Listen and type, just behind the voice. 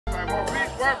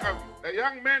welcome the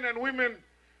young men and women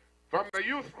from the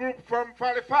youth group from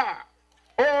FALEFA,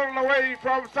 all the way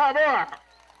from Samoa.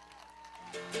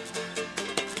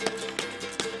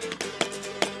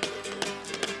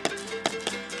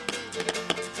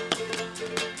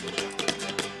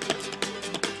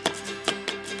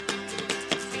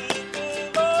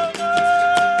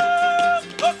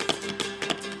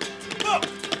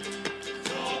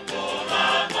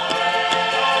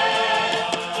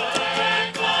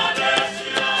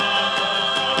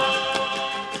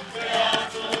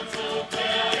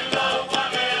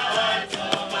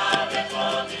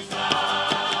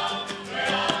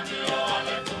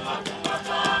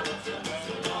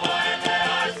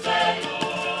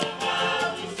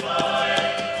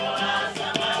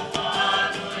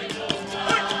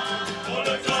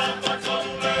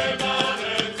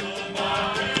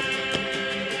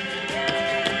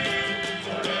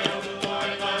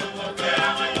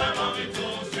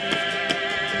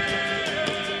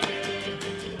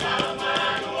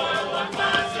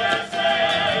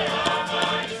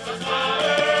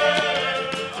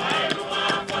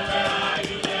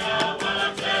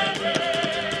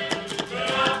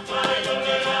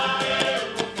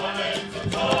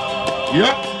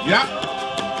 Yep.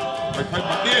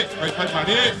 Vai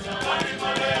Maria.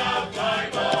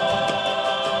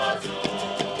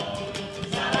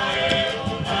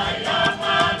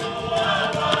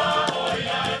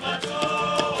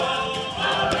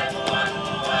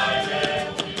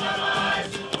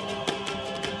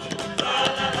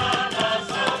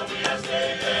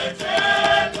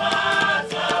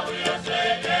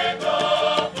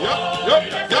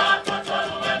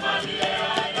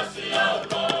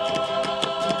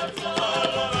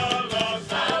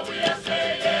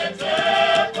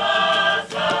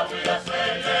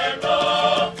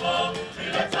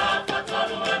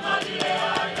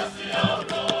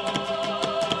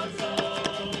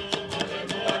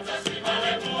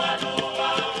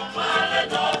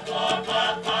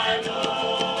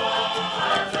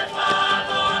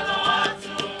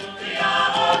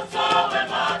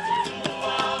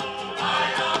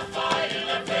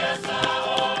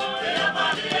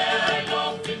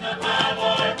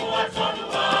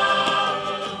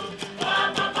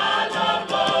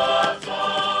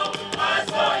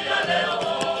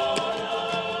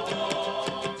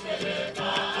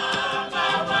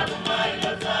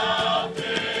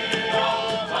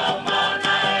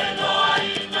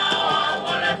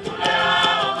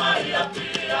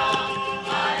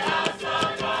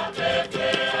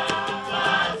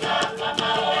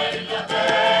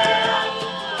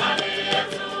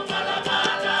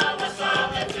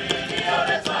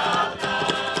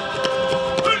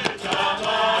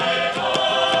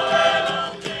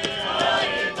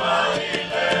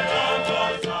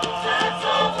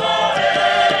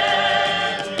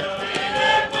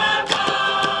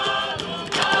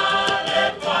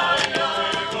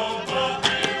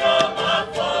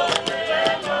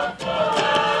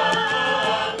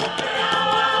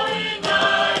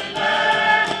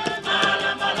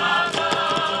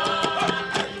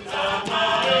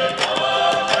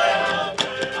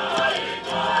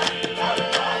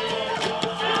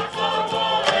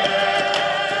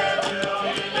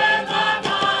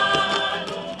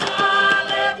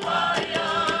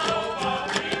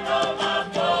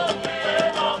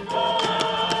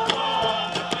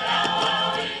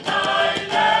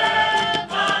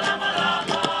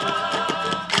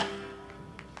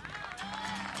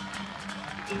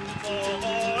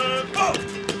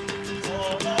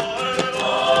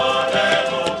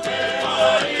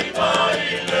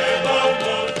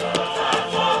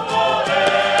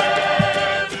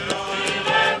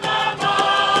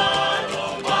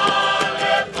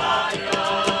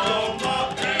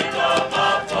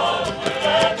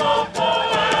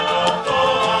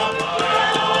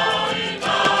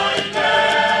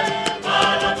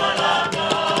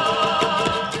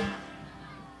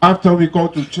 After we go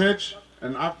to church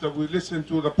and after we listen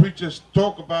to the preachers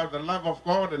talk about the love of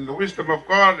God and the wisdom of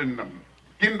God and the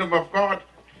kingdom of God,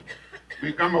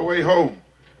 we come away home.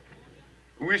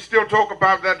 We still talk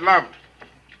about that love.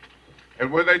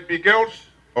 And whether it be girls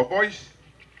or boys,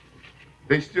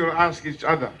 they still ask each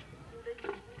other,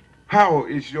 how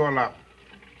is your love?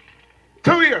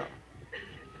 Tuiātaga.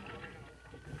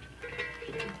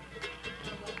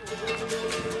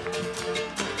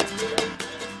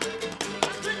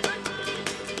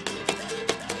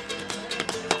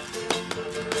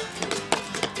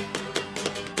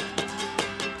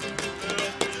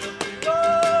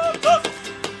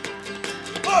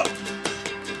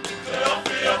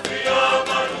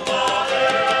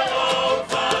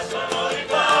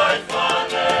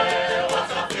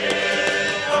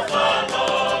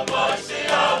 Follow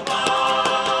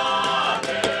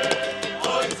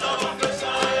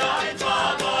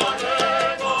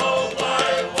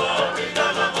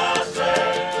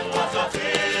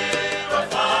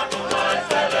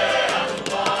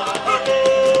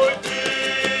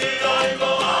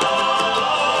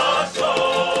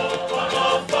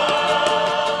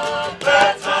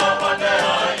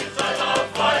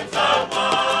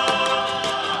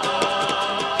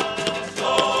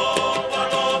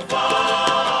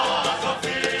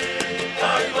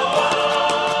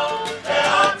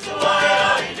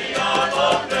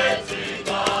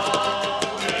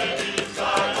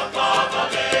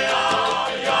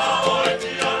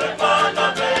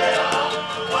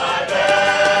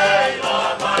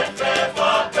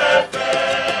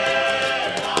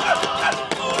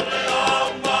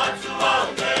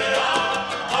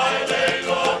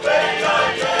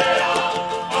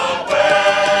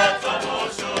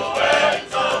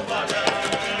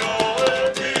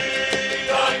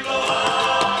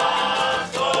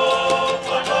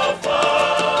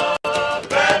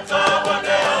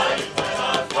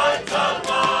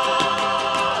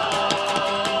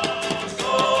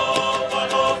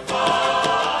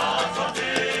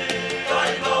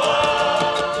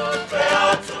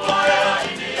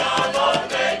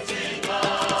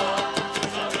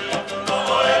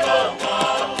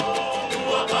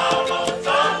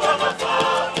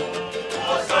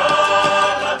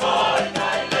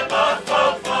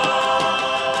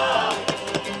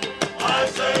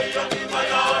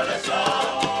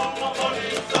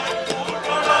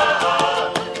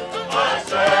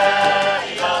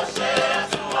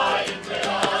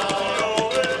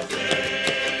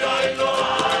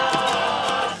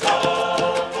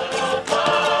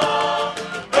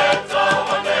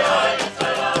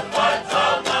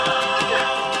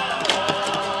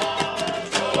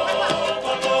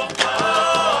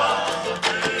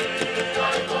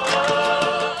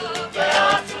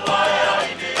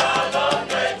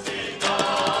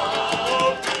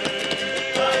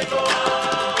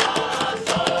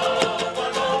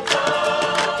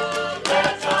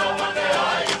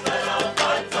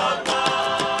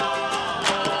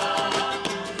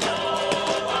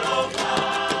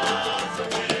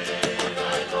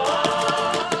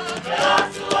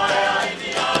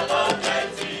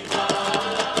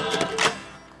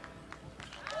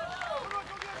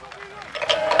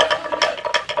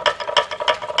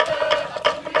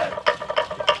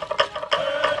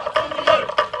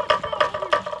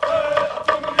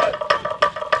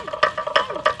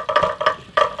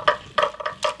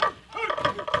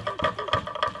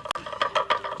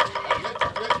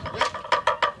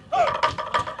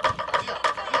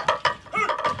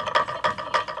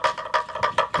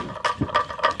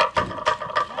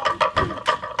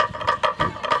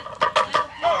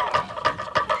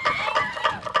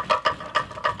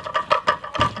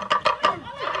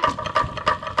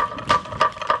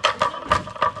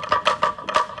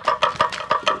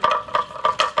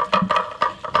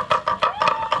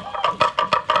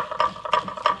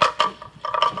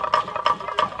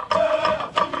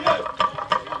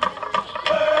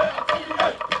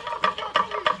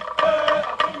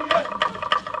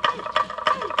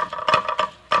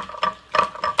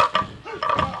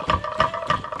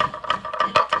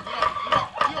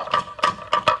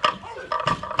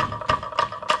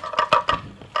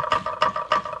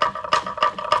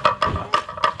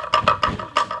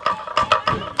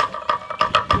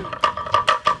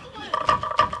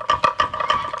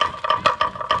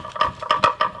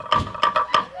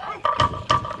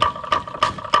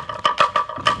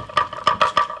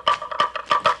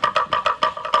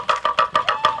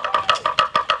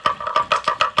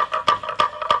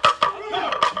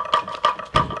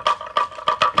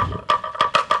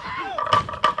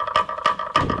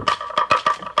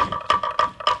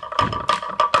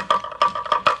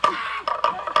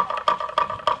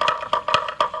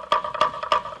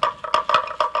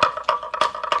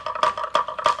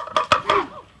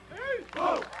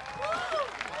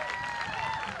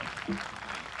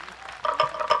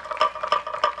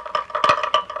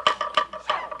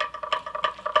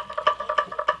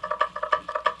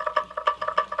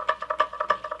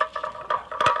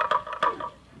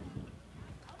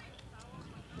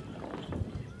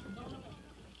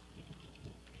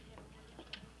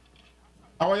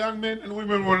Our young men and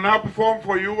women will now perform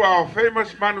for you our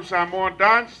famous Manu Samoa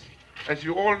dance. As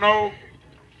you all know,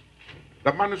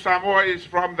 the Manu Samoa is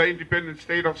from the independent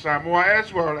state of Samoa,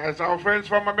 as well as our friends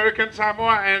from American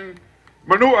Samoa and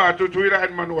Manua, Tuiātaga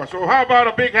and Manua. So how about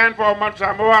a big hand for Manu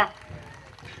Samoa?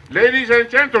 Ladies and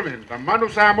gentlemen, the Manu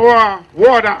Samoa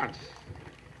war dance.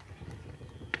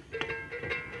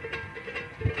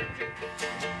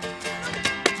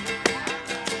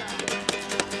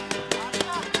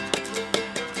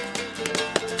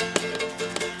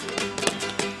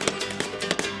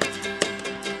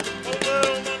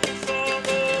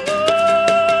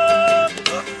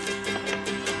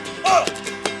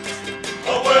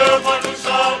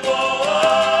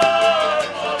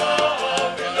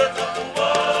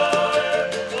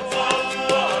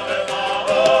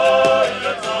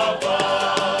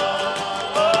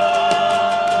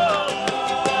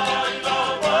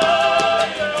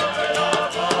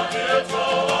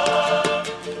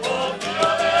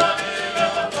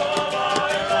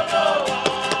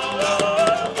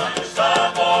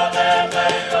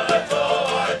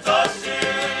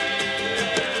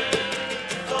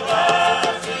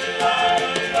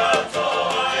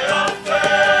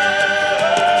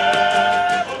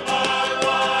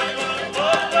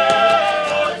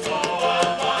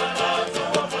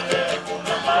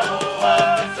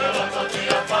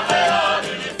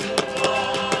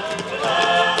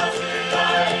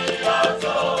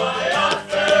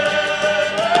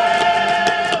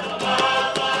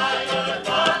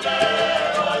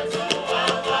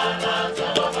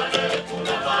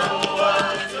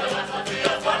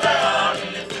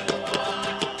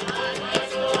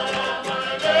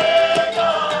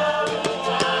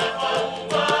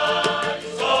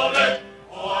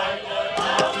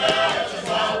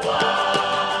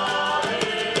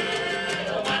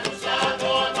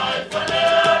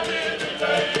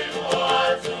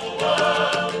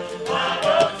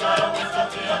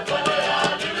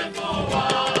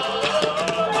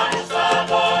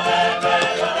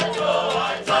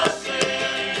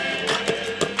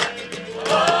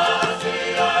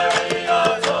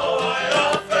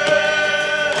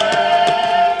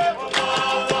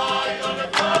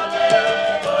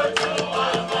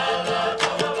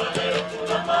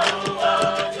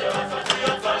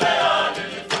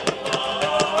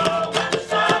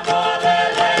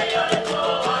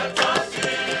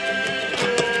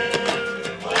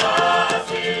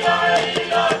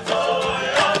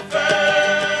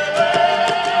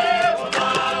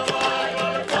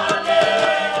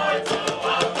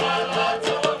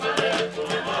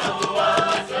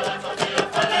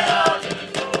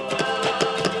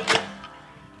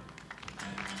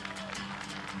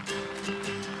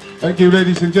 Thank you,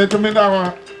 ladies and gentlemen.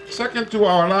 Our second to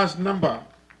our last number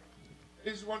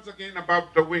is once again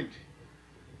about the wind.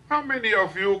 How many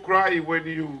of you cry when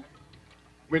you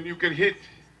get hit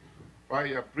by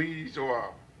a breeze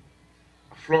or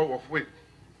a flow of wind?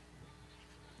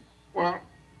 Well,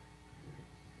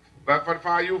 the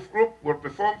FALEFA Youth Group will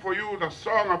perform for you the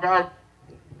song about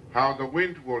how the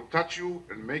wind will touch you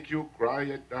and make you cry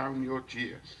it down your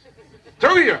tears.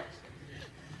 Tagisia!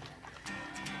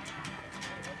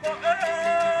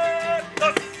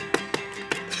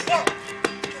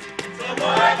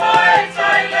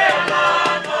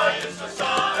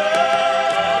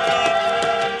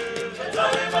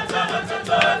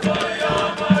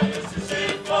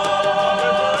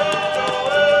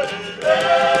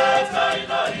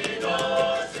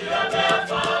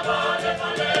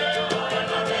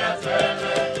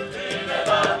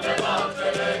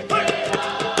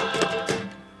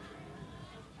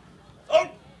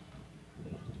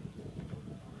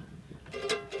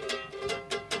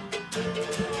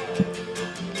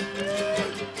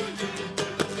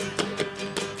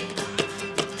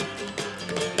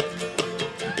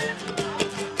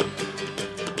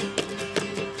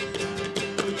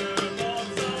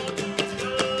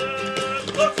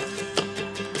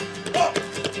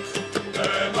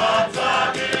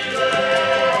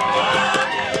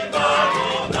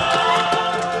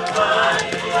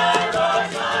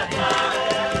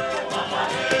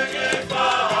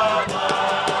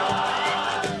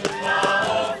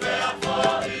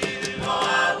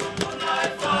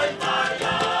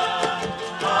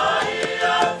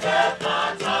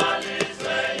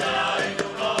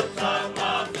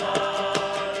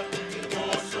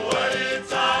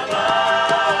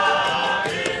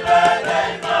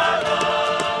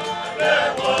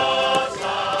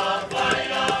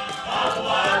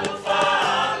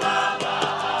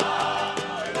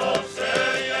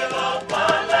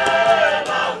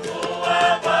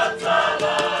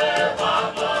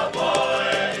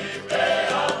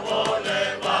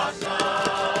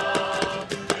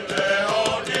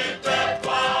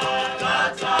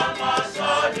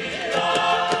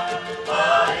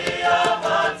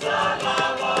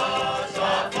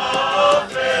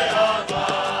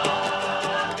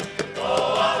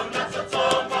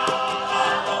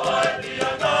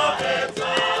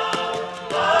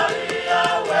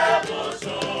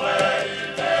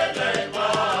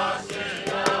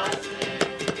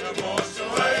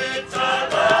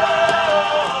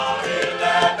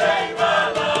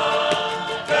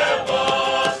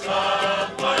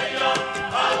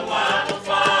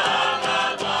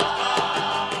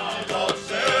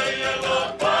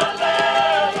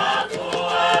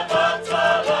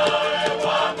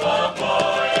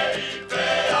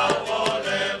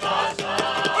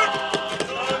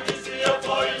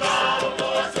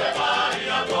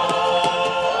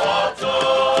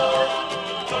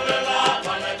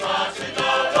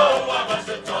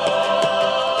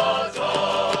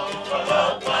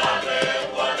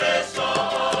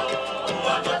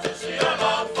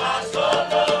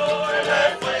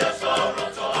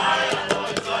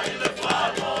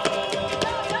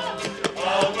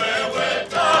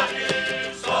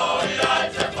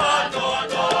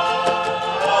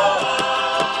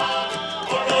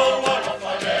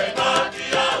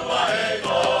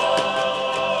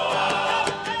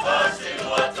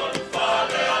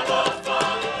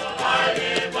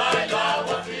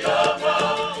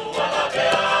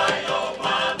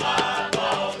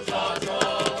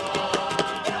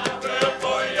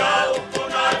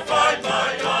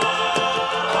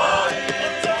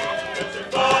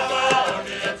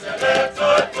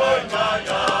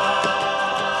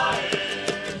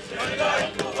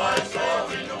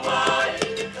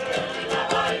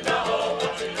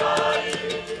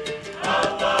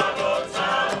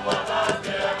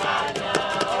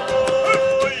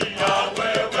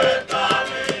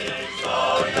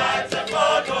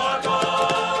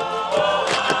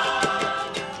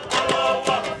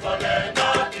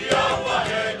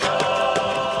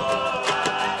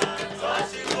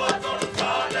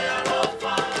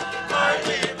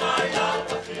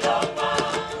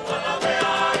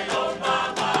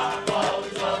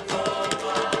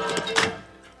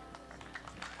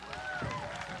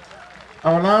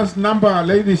 last number,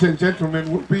 ladies and gentlemen,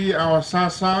 would be our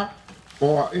Sasa,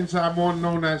 or in Samoan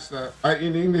known as,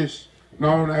 in English,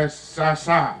 known as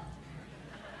Sasa,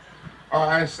 or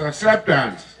as a slap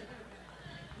dance.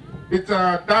 It's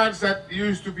a dance that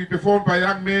used to be performed by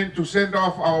young men to send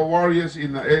off our warriors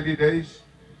in the early days,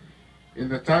 in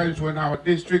the times when our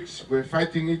districts were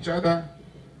fighting each other,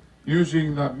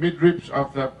 using the midribs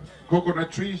of the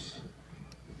coconut trees,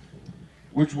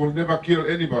 which will never kill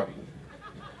anybody.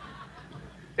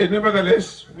 And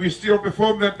nevertheless, we still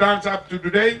perform that dance up to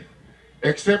today,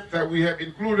 except that we have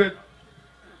included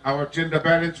our gender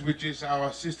balance, which is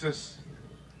our sisters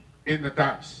in the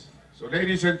dance. So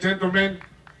ladies and gentlemen,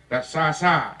 the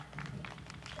Sasa.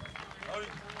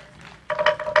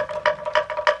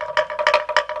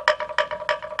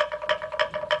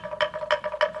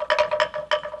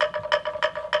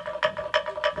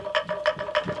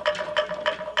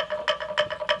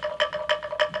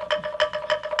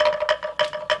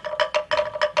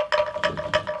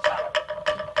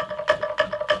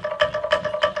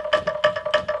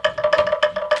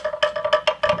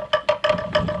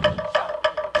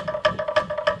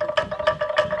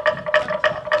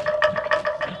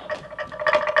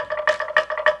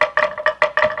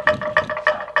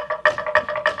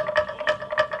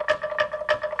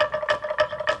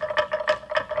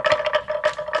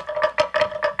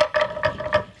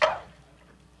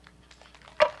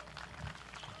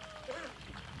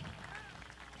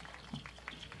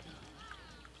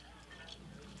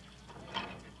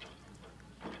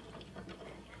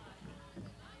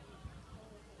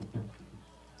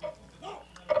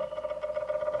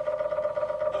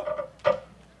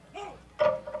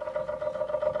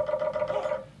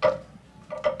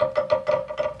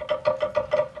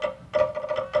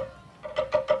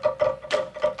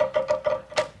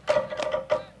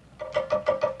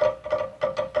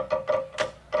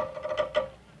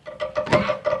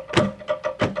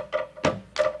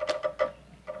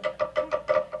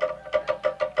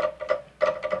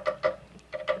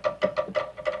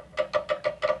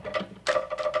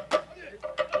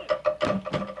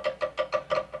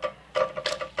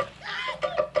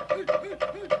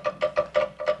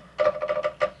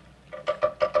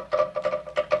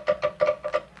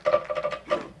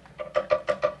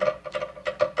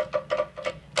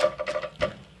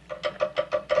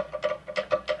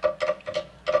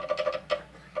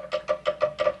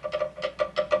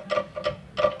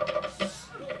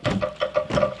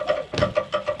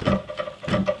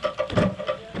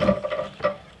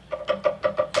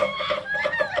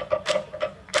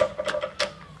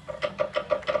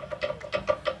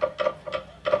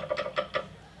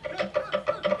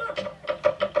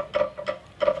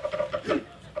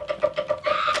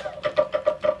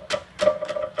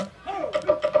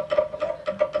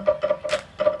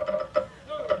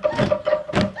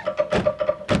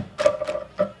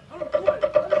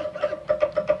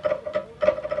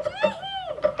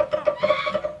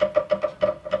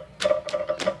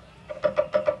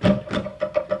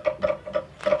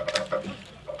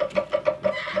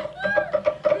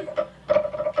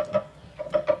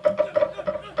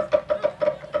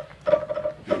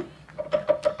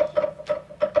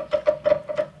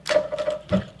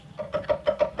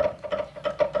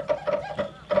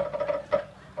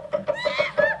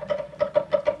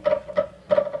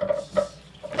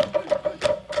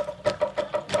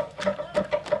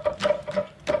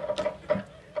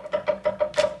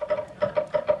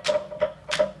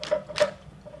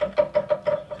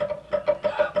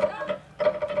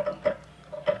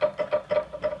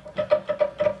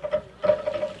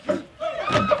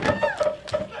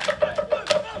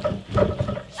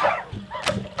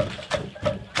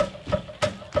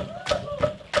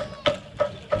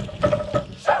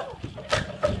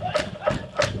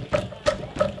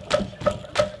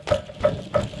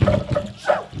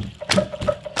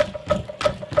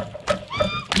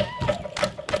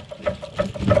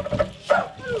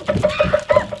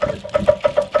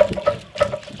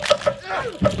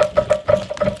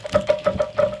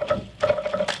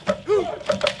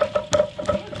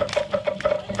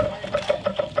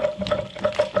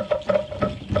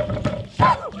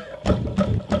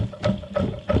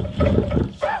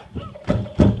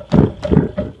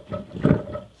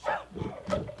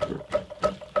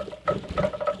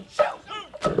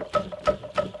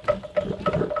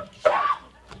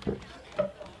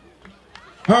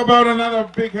 How about another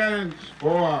big hand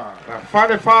for the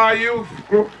FALEFA Youth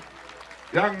group,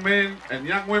 young men and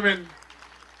young women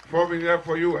forming there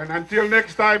for you. And until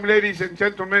next time, ladies and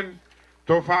gentlemen,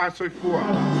 tofa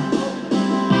soifua.